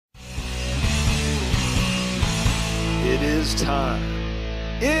It is time.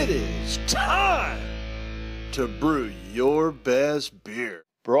 It is time to brew your best beer.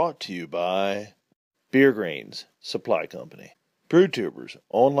 Brought to you by Beer Greens Supply Company, Brewtubers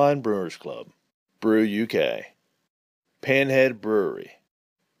Online Brewers Club, Brew UK, Panhead Brewery,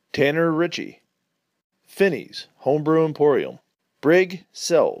 Tanner Ritchie, Finney's Homebrew Emporium, Brig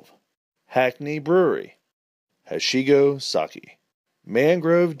Selv, Hackney Brewery, Hashigo Sake,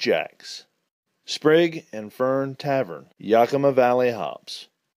 Mangrove Jacks, Sprig and Fern Tavern, Yakima Valley Hops.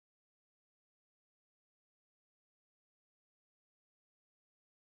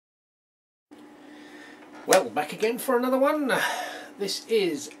 Well, back again for another one. This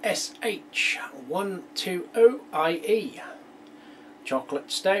is SH120IE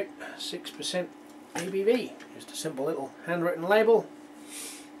Chocolate Stout, 6% ABV. Just a simple little handwritten label.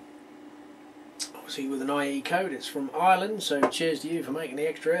 Obviously with an IE code. It's from Ireland, so cheers to you for making the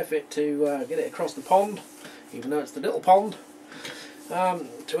extra effort to get it across the pond, even though it's the little pond,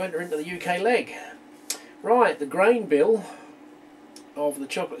 to enter into the UK leg. Right, the grain bill of the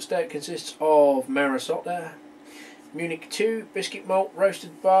chocolate stout consists of Marisota, Munich 2, biscuit malt,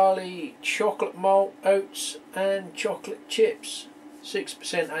 roasted barley, chocolate malt, oats and chocolate chips.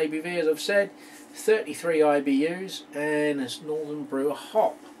 6% ABV as I've said, 33 IBUs, and it's Northern Brewer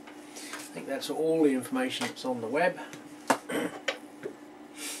hop. I think that's all the information that's on the web.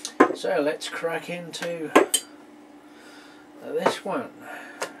 So let's crack into this one.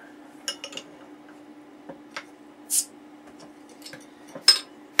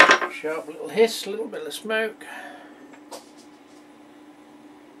 Sharp little hiss, a little bit of smoke.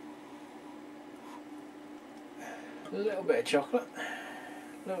 A little bit of chocolate.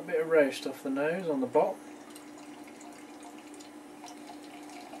 A little bit of roast off the nose on the bottom.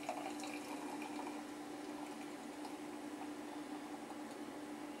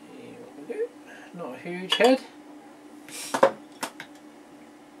 See what we do. Not a huge head.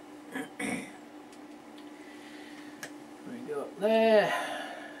 We got there.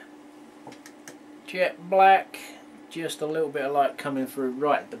 Jet black, just a little bit of light coming through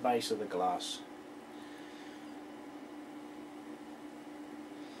right at the base of the glass.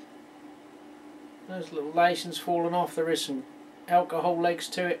 Those little lacings falling off, there is some alcohol legs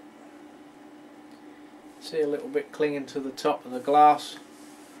to it. See a little bit clinging to the top of the glass.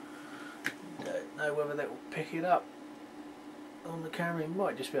 Don't know whether that will pick it up on the camera. You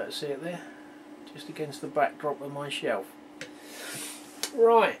might just be able to see it there, just against the backdrop of my shelf.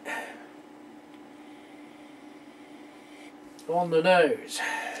 Right. On the nose,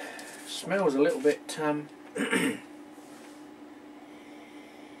 smells a little bit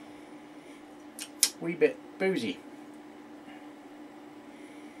wee bit boozy.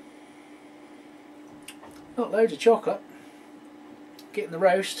 Not loads of chocolate. Getting the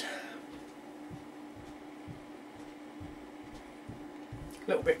roast. A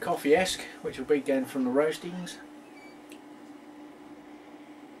little bit coffee-esque, which will be again from the roastings.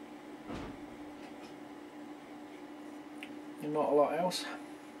 And not a lot else.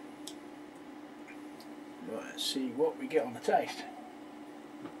 Right, let's see what we get on the taste.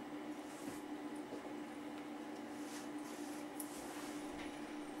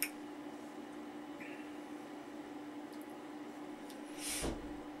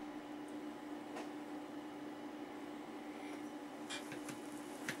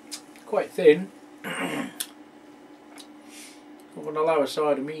 Quite thin. On the lower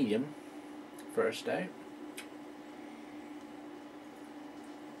side of medium for a stout.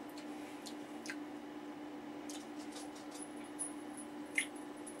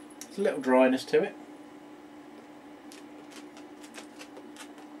 There's a little dryness to it.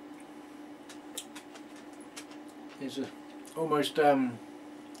 There's a almost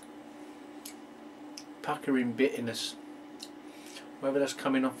puckering bitterness, whether that's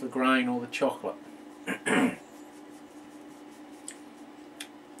coming off the grain or the chocolate.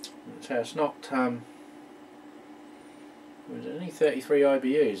 So it's not there's only 33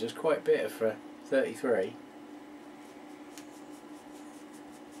 IBUs. It's quite bitter for 33.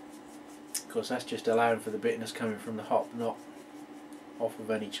 Of course, that's just allowing for the bitterness coming from the hop, not off of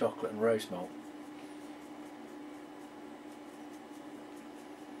any chocolate and roast malt.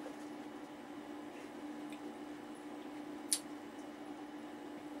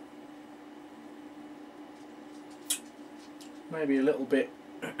 Maybe a little bit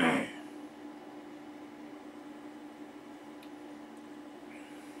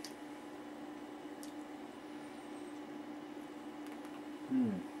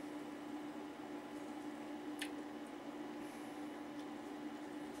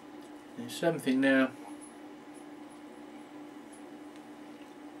There's something now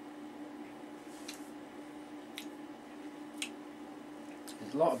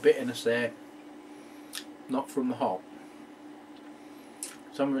There's a lot of bitterness there, not from the hop.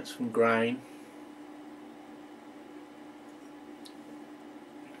 Some of it's from grain.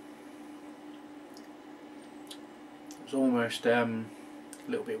 It's almost a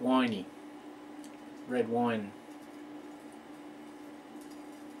little bit winey, red wine.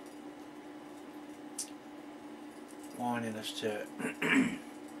 Wininess to it.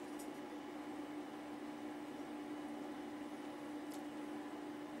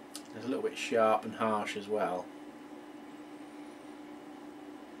 There's a little bit sharp and harsh as well.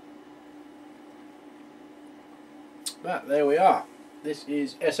 But there we are. This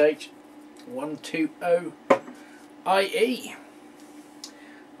is SH120IE.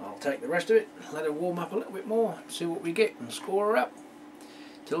 I'll take the rest of it, let it warm up a little bit more, see what we get and score her up.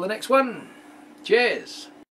 Till the next one, cheers!